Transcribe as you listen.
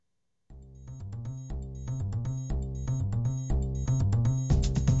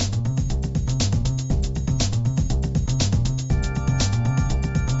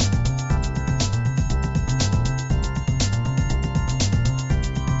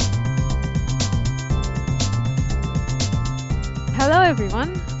Hello,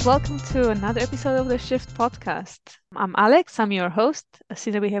 everyone. Welcome to another episode of the Shift podcast. I'm Alex. I'm your host, a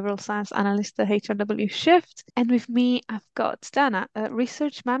senior behavioral science analyst at HRW Shift. And with me, I've got Dana, a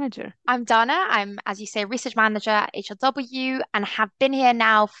research manager. I'm Dana. I'm, as you say, research manager at HRW and have been here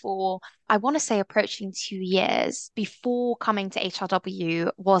now for, I want to say, approaching 2 years. Before coming to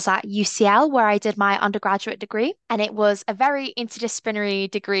HRW was at UCL, where I did my undergraduate degree. And it was a very interdisciplinary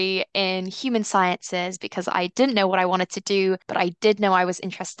degree in human sciences because I didn't know what I wanted to do, but I did know I was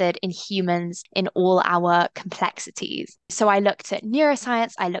interested in humans in all our complexities. So I looked at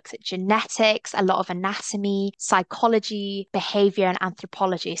neuroscience, I looked at genetics, a lot of anatomy, psychology, behavior, and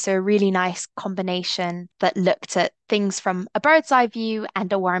anthropology. So a really nice combination that looked at things from a bird's eye view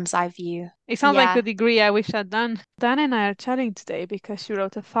and a worm's eye view. It sounds like the Yeah. degree I wish I'd done. Dana and I are chatting today because she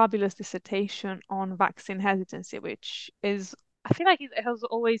wrote a fabulous dissertation on vaccine hesitancy, which is I feel like it has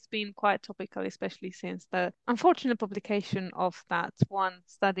always been quite topical, especially since the unfortunate publication of that one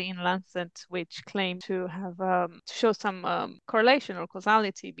study in Lancet, which claimed to have to show some correlation or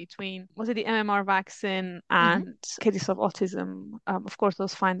causality between was it the MMR vaccine Mhm. and cases of autism. Of course,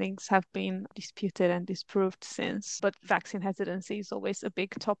 those findings have been disputed and disproved since, but vaccine hesitancy is always a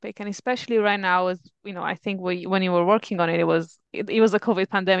big topic, and especially right now, as you know, I think when you were working on it, it was a COVID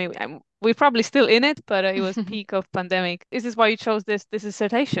pandemic. We're probably still in it, but it was peak of pandemic. Is this why you chose this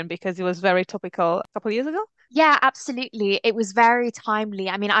dissertation? Because it was very topical a couple of years ago? Yeah, absolutely. It was very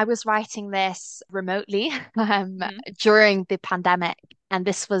timely. I mean, I was writing this remotely Hmm. during the pandemic. And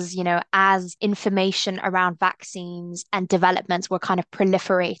this was, as information around vaccines and developments were kind of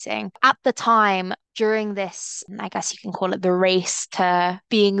proliferating. At the time, during this, I guess you can call it the race to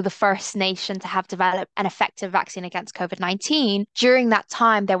being the first nation to have developed an effective vaccine against COVID-19, during that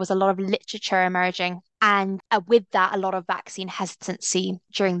time, there was a lot of literature emerging and with that, a lot of vaccine hesitancy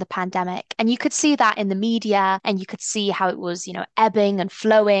during the pandemic. And you could see that in the media, and you could see how it was, ebbing and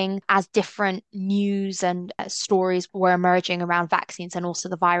flowing as different news and stories were emerging around vaccines and also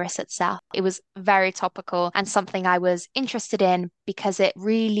the virus itself. It was very topical and something I was interested in because it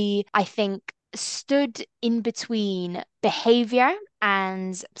really, I think, stood in between behavior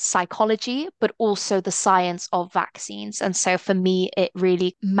and psychology, but also the science of vaccines. And so for me, it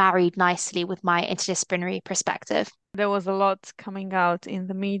really married nicely with my interdisciplinary perspective. There was a lot coming out in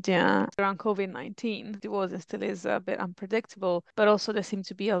the media around COVID-19. It was and still is a bit unpredictable, but also there seemed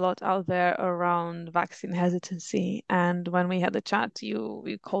to be a lot out there around vaccine hesitancy. And when we had the chat,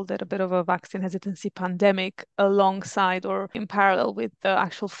 you called it a bit of a vaccine hesitancy pandemic alongside or in parallel with the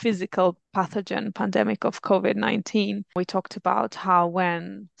actual physical pathogen pandemic of COVID-19. We talked about how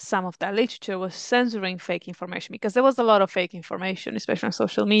when some of that literature was censoring fake information, because there was a lot of fake information, especially on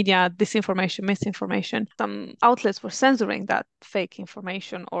social media, disinformation, misinformation, some outlets were censoring that fake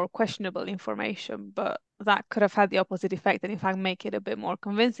information or questionable information, but that could have had the opposite effect and in fact make it a bit more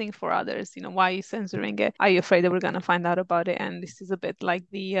convincing for others. Why are you censoring it? Are you afraid that we're going to find out about it? And this is a bit like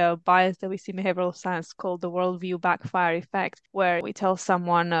the bias that we see in behavioral science called the worldview backfire effect, where we tell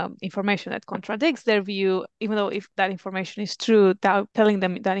someone information that contradicts their view, even though if that information is true, that telling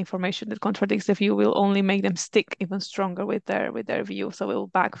them that information that contradicts their view will only make them stick even stronger with their view. So it will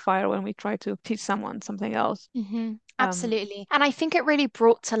backfire when we try to teach someone something else. Um, Absolutely. And I think it really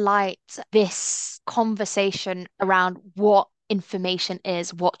brought to light this conversation around what information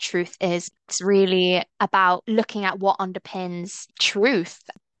is, what truth is. It's really about looking at what underpins truth.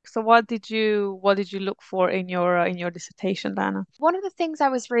 So what did you look for in your dissertation, Dana? One of the things I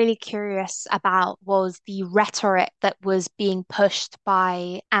was really curious about was the rhetoric that was being pushed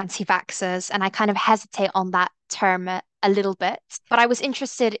by anti-vaxxers, and I kind of hesitate on that term a little bit, but I was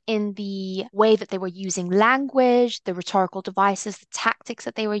interested in the way that they were using language, the rhetorical devices, the tactics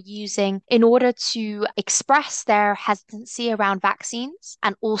that they were using in order to express their hesitancy around vaccines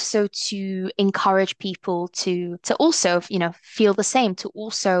and also to encourage people to also, feel the same, to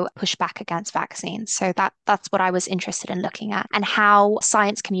also push back against vaccines. So that's what I was interested in looking at and how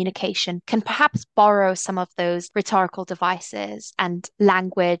science communication can perhaps borrow some of those rhetorical devices and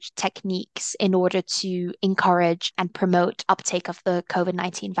language techniques in order to encourage and promote uptake of the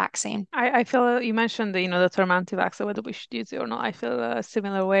COVID-19 vaccine. I feel you mentioned the term anti-vaxxer, whether we should use it or not. I feel a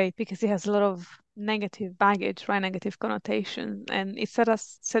similar way because it has a lot of negative baggage, right? Negative connotations. And it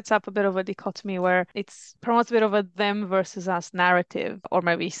sets up a bit of a dichotomy where it's promotes a bit of a them versus us narrative, or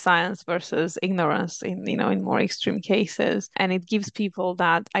maybe science versus ignorance in more extreme cases. And it gives people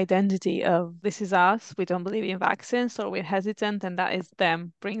that identity of this is us, we don't believe in vaccines, or we're hesitant, and that is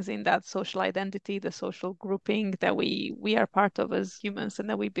them, brings in that social identity, the social grouping that we are part of as humans and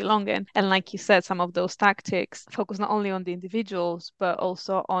that we belong in. And like you said, some of those tactics focus not only on the individuals, but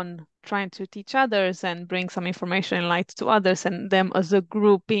also on trying to teach others and bring some information and light to others, and them as a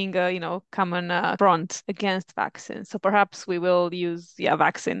group being a, common front against vaccines. So perhaps we will use,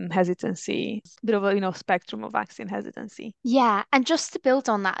 vaccine hesitancy, a bit of a, spectrum of vaccine hesitancy. Yeah, and just to build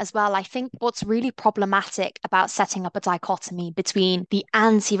on that as well, I think what's really problematic about setting up a dichotomy between the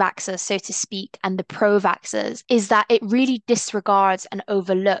anti-vaxxers, so to speak, and the pro-vaxxers is that it really disregards and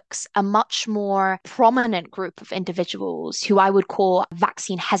overlooks a much more prominent group of individuals who I would call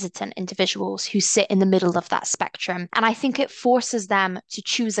vaccine hesitant individuals who sit in the middle of that spectrum. And I think it forces them to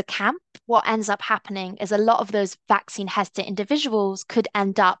choose a camp. What ends up happening is a lot of those vaccine hesitant individuals could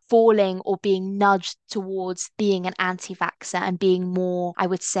end up falling or being nudged towards being an anti-vaxxer and being more, I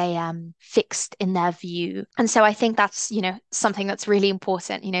would say, fixed in their view. And so I think that's, something that's really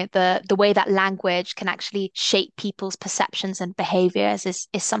important. The way that language can actually shape people's perceptions and behaviors is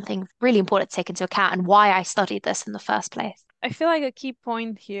something really important to take into account, and why I studied this in the first place. I feel like a key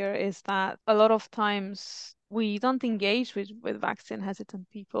point here is that a lot of times we don't engage with vaccine hesitant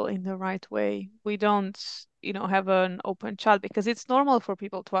people in the right way. We don't, have an open chat, because it's normal for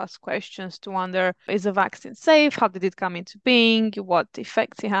people to ask questions, to wonder, is a vaccine safe? How did it come into being? What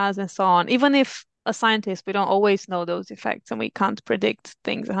effects it has, and so on. Even if a scientist, we don't always know those effects and we can't predict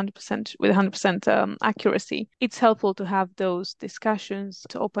things 100% with 100% accuracy. It's helpful to have those discussions,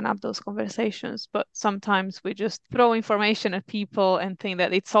 to open up those conversations. But sometimes we just throw information at people and think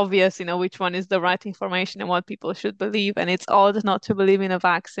that it's obvious, which one is the right information and what people should believe. And it's odd not to believe in a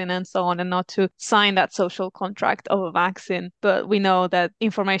vaccine and so on, and not to sign that social contract of a vaccine. But we know that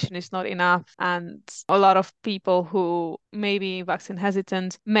information is not enough. And a lot of people who may be vaccine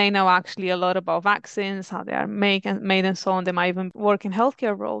hesitant may know actually a lot about vaccines, how they are made and so on. They might even work in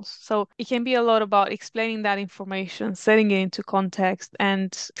healthcare roles. So it can be a lot about explaining that information, setting it into context,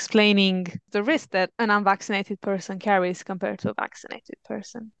 and explaining the risk that an unvaccinated person carries compared to a vaccinated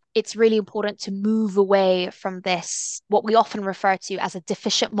person. It's really important to move away from this, what we often refer to as a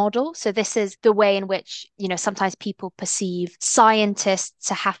deficient model. So this is the way in which, sometimes people perceive scientists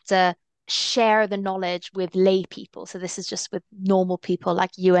to have to share the knowledge with lay people. So this is just with normal people like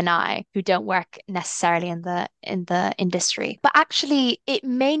you and I who don't work necessarily in the industry. But actually, it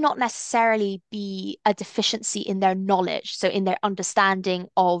may not necessarily be a deficiency in their knowledge, so in their understanding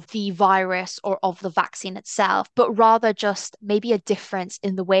of the virus or of the vaccine itself, but rather just maybe a difference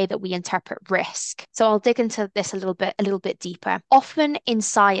in the way that we interpret risk. So I'll dig into this a little bit deeper. Often in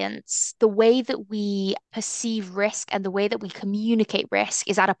science, the way that we perceive risk and the way that we communicate risk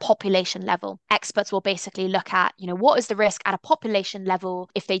is at a population level. Experts will basically look at, what is the risk at a population level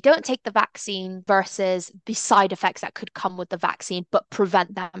if they don't take the vaccine versus the side effects that could come with the vaccine, but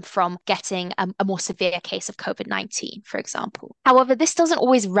prevent them from getting a more severe case of COVID-19, for example. However, this doesn't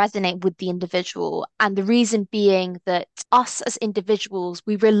always resonate with the individual. And the reason being that us as individuals,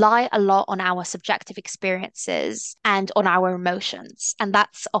 we rely a lot on our subjective experiences and on our emotions. And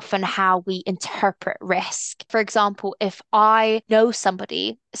that's often how we interpret risk. For example, if I know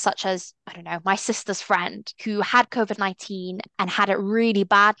somebody such as, I don't know, my sister's friend who had COVID-19 and had it really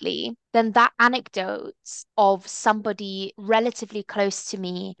badly, then that anecdote of somebody relatively close to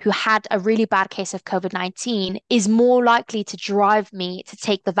me who had a really bad case of COVID-19 is more likely to drive me to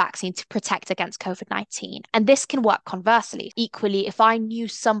take the vaccine to protect against COVID-19. And this can work conversely. Equally, if I knew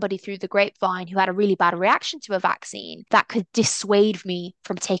somebody through the grapevine who had a really bad reaction to a vaccine, that could dissuade me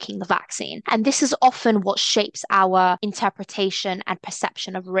from taking the vaccine. And this is often what shapes our interpretation and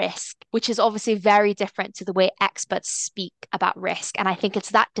perception of risk, which is obviously very different to the way experts speak about risk. And I think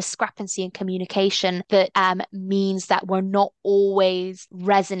it's that discrepancy in communication that means that we're not always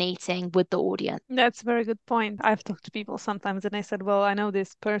resonating with the audience. That's a very good point. I've talked to people sometimes and I said, well, I know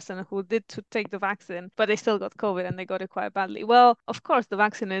this person who did to take the vaccine, but they still got COVID and they got it quite badly. Well, of course, the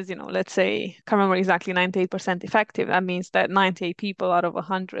vaccine is, let's say, can't remember exactly, 98% effective. That means that 98 people out of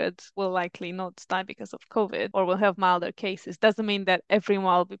 100 will likely not die because of COVID or will have milder cases. Doesn't mean that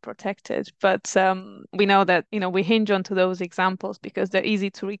everyone will be protected, but we know that, we hinge onto those examples because they're easy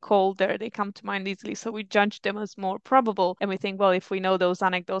to recall. They come to mind easily. So we judge them as more probable. And we think, well, if we know those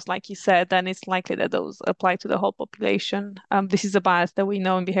anecdotes, like you said, then it's likely that those apply to the whole population. This is a bias that we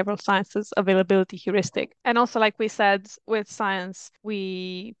know in behavioral sciences, availability heuristic. And also, like we said, with science,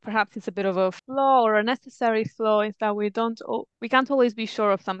 perhaps it's a bit of a flaw or a necessary flaw is that we can't always be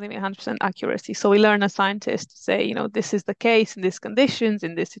sure of something with 100% accuracy. So we learn as scientists to say, this is the case in these conditions,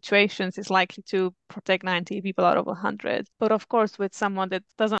 in these situations, it's likely to protect 90 people out of 100. But of course, with someone that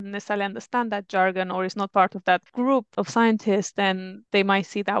doesn't necessarily understand that jargon or is not part of that group of scientists, then they might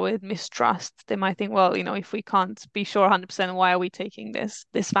see that with mistrust. They might think, well, if we can't be sure 100%, why are we taking this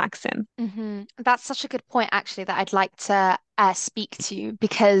vaccine? That's such a good point, actually, that I'd like to speak to,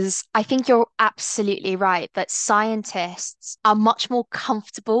 because I think you're absolutely right that scientists are much more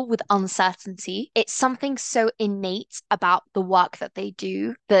comfortable with uncertainty. It's something so innate about the work that they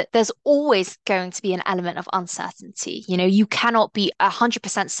do that there's always going to be an element of uncertainty. You know, you cannot be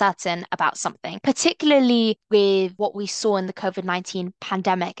 100% certain about something, particularly with what we saw in the COVID-19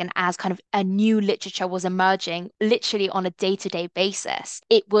 pandemic and as kind of a new literature was emerging literally on a day-to-day basis.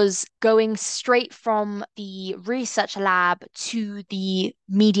 It was going straight from the research lab to the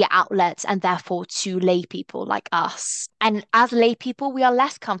media outlets and therefore to lay people like us. And as lay people, we are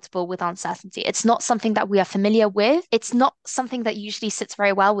less comfortable with uncertainty. It's not something that we are familiar with. It's not something that usually sits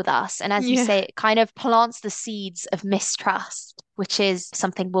very well with us. And as you Yeah. say, it kind of plants the seeds of mistrust, which is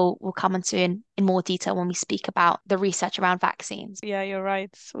something we'll come into in more detail when we speak about the research around vaccines. Yeah, you're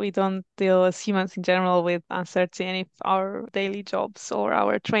right. We don't deal as humans in general with uncertainty. And if our daily jobs or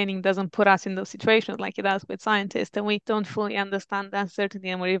our training doesn't put us in those situations like it does with scientists, then we don't fully understand the uncertainty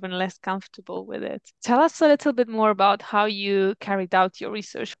and we're even less comfortable with it. Tell us a little bit more about how you carried out your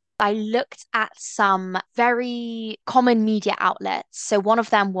research. I looked at some very common media outlets. So one of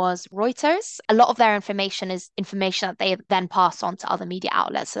them was Reuters. A lot of their information is information that they then pass on to other media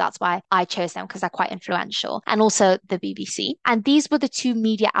outlets. So that's why I chose them because they're quite influential. And also the BBC. And these were the two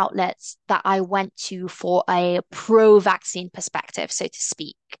media outlets that I went to for a pro-vaccine perspective, so to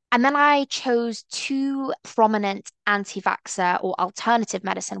speak. And then I chose two prominent anti-vaxxer or alternative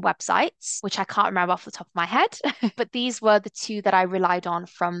medicine websites, which I can't remember off the top of my head, but these were the two that I relied on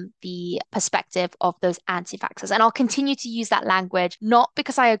from the perspective of those anti-vaxxers. And I'll continue to use that language, not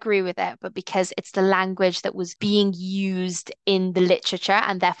because I agree with it, but because it's the language that was being used in the literature.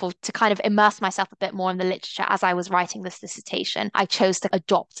 And therefore, to kind of immerse myself a bit more in the literature as I was writing this dissertation, I chose to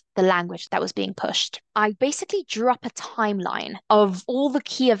adopt the language that was being pushed. I basically drew up a timeline of all the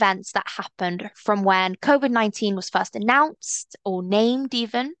key events that happened from when COVID-19 was first announced or named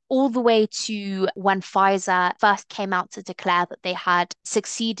even, all the way to when Pfizer first came out to declare that they had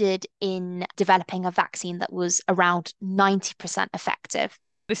succeeded in developing a vaccine that was around 90% effective.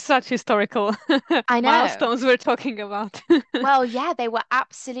 It's such historical I know. milestones we're talking about. Well, yeah, they were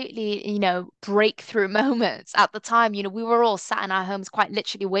absolutely, breakthrough moments at the time. We were all sat in our homes quite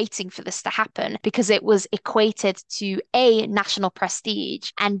literally waiting for this to happen because it was equated to A, national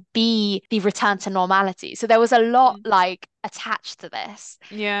prestige, and B, the return to normality. So there was a lot Mm. like attached to this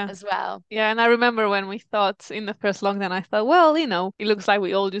Yeah. as well. Yeah, and I remember when we thought in the first lockdown, I thought, well, it looks like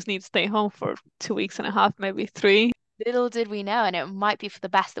we all just need to stay home for 2 weeks and a half, maybe three. Little did we know, and it might be for the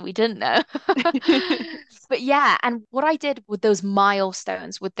best that we didn't know. But yeah, and what I did with those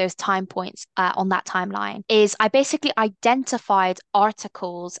milestones, with those time points on that timeline, is I basically identified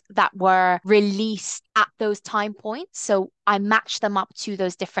articles that were released at those time points. So I matched them up to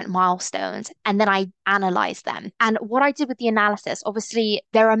those different milestones and then I analyzed them. And what I did with the analysis, obviously,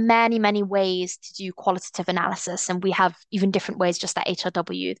 there are many, many ways to do qualitative analysis, and we have even different ways just at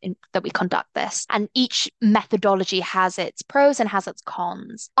HRW that we conduct this. And each methodology has its pros and has its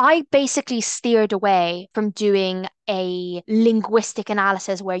cons. I basically steered away from doing a linguistic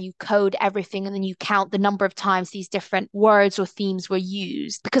analysis where you code everything and then you count the number of times these different words or themes were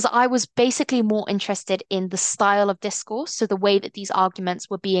used, because I was basically more interested in the style of discourse. So the way that these arguments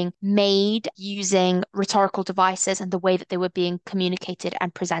were being made using rhetorical devices and the way that they were being communicated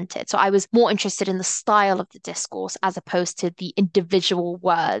and presented. So I was more interested in the style of the discourse as opposed to the individual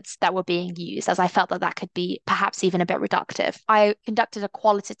words that were being used, as I felt that that could be perhaps even a bit reductive. I conducted a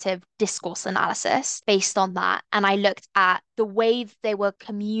qualitative discourse analysis based on that, and I looked at the way they were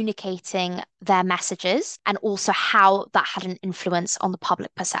communicating their messages and also how that had an influence on the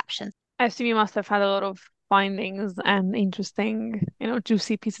public perception. I assume you must have had a lot of findings and interesting,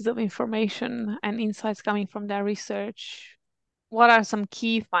 juicy pieces of information and insights coming from their research. What are some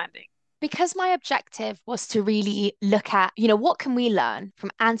key findings? Because my objective was to really look at, what can we learn from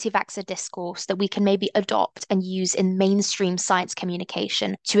anti-vaxxer discourse that we can maybe adopt and use in mainstream science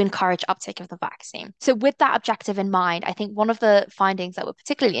communication to encourage uptake of the vaccine. So with that objective in mind, I think one of the findings that we're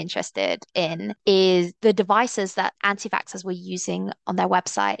particularly interested in is the devices that anti-vaxxers were using on their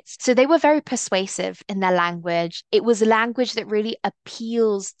websites. So they were very persuasive in their language. It was a language that really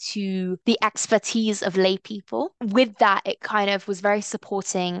appeals to the expertise of lay people. With that, it kind of was very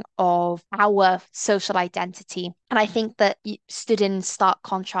supporting of our social identity. And I think that it stood in stark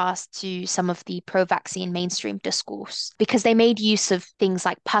contrast to some of the pro-vaccine mainstream discourse because they made use of things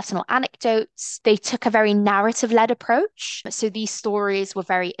like personal anecdotes. They took a very narrative-led approach. So these stories were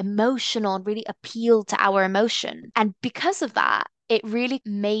very emotional and really appealed to our emotion. And because of that, it really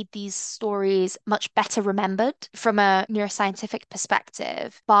made these stories much better remembered from a neuroscientific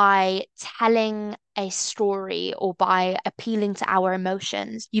perspective by telling a story or by appealing to our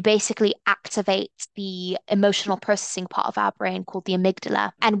emotions, you basically activate the emotional processing part of our brain called the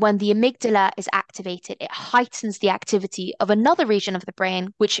amygdala. And when the amygdala is activated, it heightens the activity of another region of the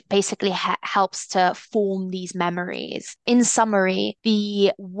brain, which basically helps to form these memories. In summary,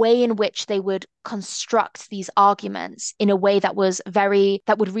 the way in which they would construct these arguments in a way that would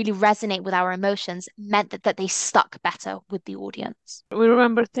really resonate with our emotions meant that they stuck better with the audience. We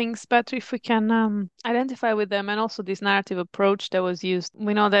remember things better if we can identify with them, and also this narrative approach that was used.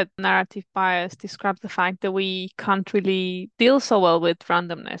 We know that narrative bias describes the fact that we can't really deal so well with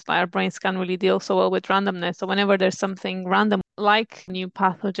randomness. Like our brains can't really deal so well with randomness. So whenever there's something random, like a new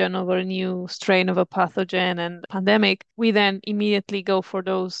pathogen or a new strain of a pathogen and pandemic, we then immediately look for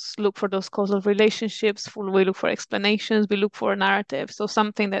those causal relationships. We look for explanations. We look for a narrative. So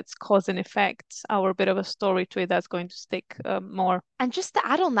something that's cause and effect, our bit of a story to it that's going to stick more. And just to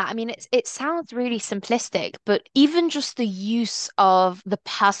add on that, I mean, it sounds really simplistic, but even just the use of the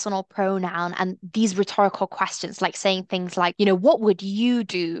personal pronoun and these rhetorical questions, like saying things like, what would you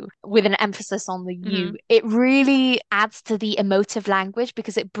do with an emphasis on the Mm-hmm. you, it really adds to the emotive language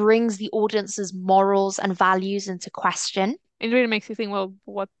because it brings the audience's morals and values into question. It really makes you think, well,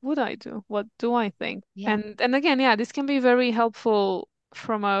 what would I do? What do I think? Yeah. And again, yeah, this can be very helpful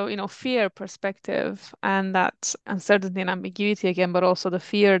from a, fear perspective, and that uncertainty and ambiguity again, but also the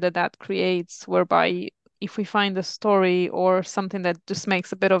fear that that creates, whereby if we find a story or something that just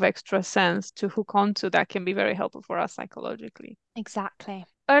makes a bit of extra sense to hook onto, that can be very helpful for us psychologically. Exactly.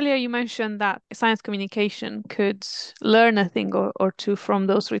 Earlier, you mentioned that science communication could learn a thing or two from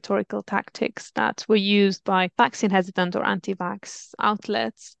those rhetorical tactics that were used by vaccine hesitant or anti-vax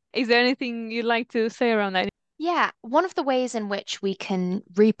outlets. Is there anything you'd like to say around that? Yeah, one of the ways in which we can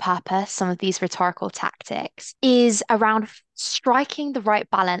repurpose some of these rhetorical tactics is around striking the right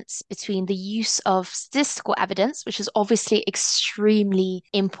balance between the use of statistical evidence, which is obviously extremely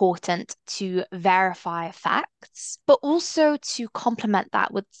important to verify facts, but also to complement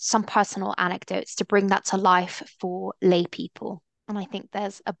that with some personal anecdotes to bring that to life for lay people. And I think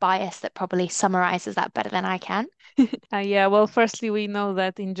there's a bias that probably summarizes that better than I can. Yeah, well, firstly, we know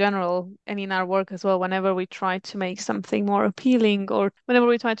that in general, and in our work as well, whenever we try to make something more appealing or whenever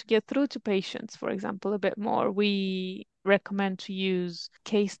we try to get through to patients, for example, a bit more, we recommend to use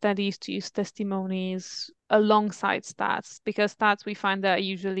case studies, to use testimonies alongside stats, because stats we find that are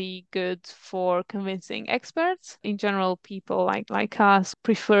usually good for convincing experts. In general, people like us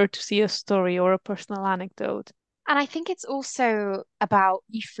prefer to see a story or a personal anecdote. And I think it's also about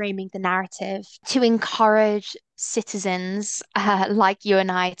reframing the narrative to encourage citizens like you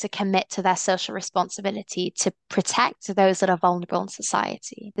and I to commit to their social responsibility to protect those that are vulnerable in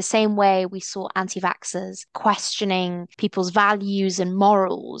society. The same way we saw anti-vaxxers questioning people's values and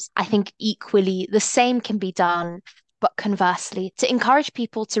morals, I think equally the same can be done. But conversely, to encourage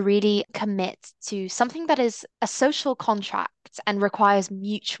people to really commit to something that is a social contract and requires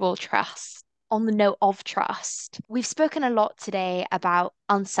mutual trust. On the note of trust, we've spoken a lot today about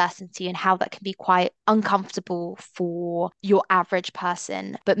uncertainty and how that can be quite uncomfortable for your average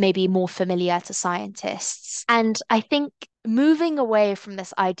person, but maybe more familiar to scientists. And I think moving away from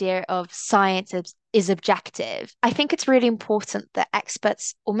this idea of science is objective, I think it's really important that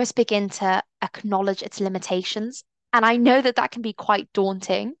experts almost begin to acknowledge its limitations. And I know that that can be quite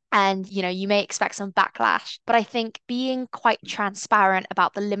daunting and, you may expect some backlash, but I think being quite transparent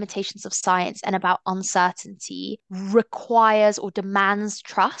about the limitations of science and about uncertainty requires or demands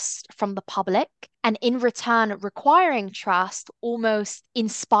trust from the public. And in return, requiring trust almost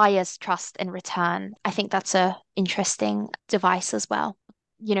inspires trust in return. I think that's a interesting device as well.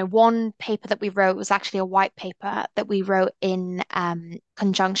 One paper that we wrote was actually a white paper that we wrote in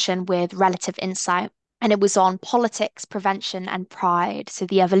conjunction with Relative Insight, and it was on politics, prevention, and pride. So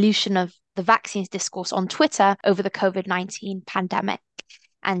the evolution of the vaccines discourse on Twitter over the COVID-19 pandemic.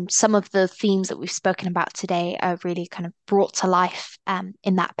 And some of the themes that we've spoken about today are really kind of brought to life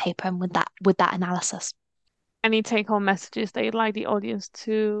in that paper and with that analysis. Any take-home messages that you'd like the audience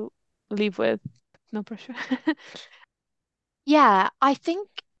to leave with? No pressure. Yeah, I think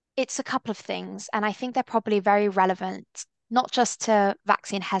it's a couple of things, and I think they're probably very relevant, not just to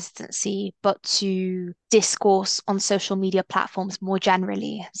vaccine hesitancy, but to discourse on social media platforms more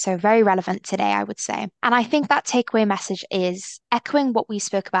generally. So, very relevant today, I would say. And I think that takeaway message is echoing what we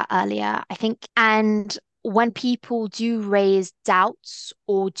spoke about earlier, I think, and when people do raise doubts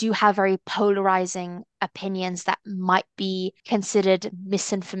or do have very polarizing opinions that might be considered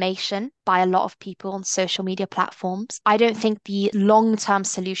misinformation by a lot of people on social media platforms, I don't think the long-term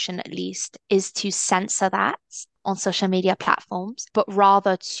solution, at least, is to censor that. on social media platforms, but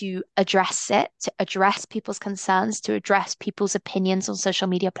rather to address it, to address people's concerns, to address people's opinions on social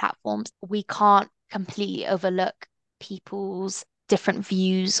media platforms. We can't completely overlook people's different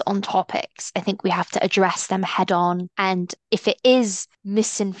views on topics. I think we have to address them head on. And if it is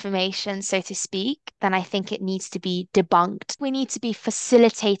misinformation, so to speak, then I think it needs to be debunked. We need to be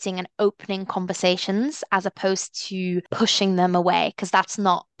facilitating and opening conversations as opposed to pushing them away, because that's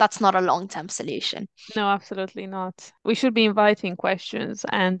not a long-term solution. No, absolutely not. We should be inviting questions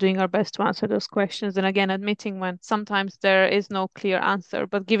and doing our best to answer those questions. And again, admitting when sometimes there is no clear answer,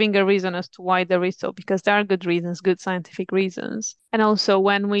 but giving a reason as to why there is so, because there are good reasons, good scientific reasons. And also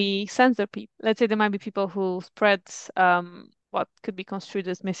when we censor people, let's say there might be people who spread what could be construed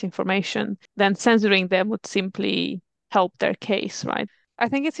as misinformation, then censoring them would simply help their case, right? I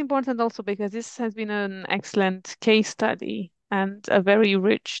think it's important also because this has been an excellent case study and a very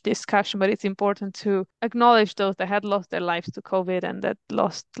rich discussion, but it's important to acknowledge those that had lost their lives to COVID and that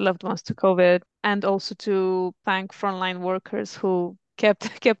lost loved ones to COVID, and also to thank frontline workers who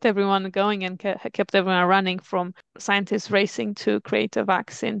kept everyone going and kept everyone running, from scientists racing to create a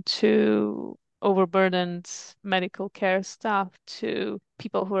vaccine to overburdened medical care staff to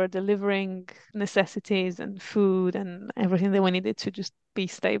people who are delivering necessities and food and everything that we needed to just be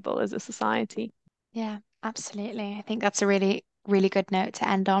stable as a society. Yeah, absolutely. I think that's a really, really good note to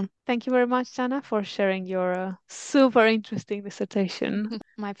end on. Thank you very much, Jana, for sharing your super interesting dissertation.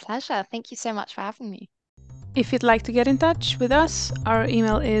 My pleasure. Thank you so much for having me. If you'd like to get in touch with us, our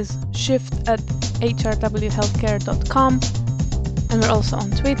email is shift@hrwhealthcare.com, and we're also on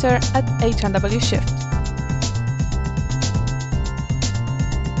Twitter @HRW Shift.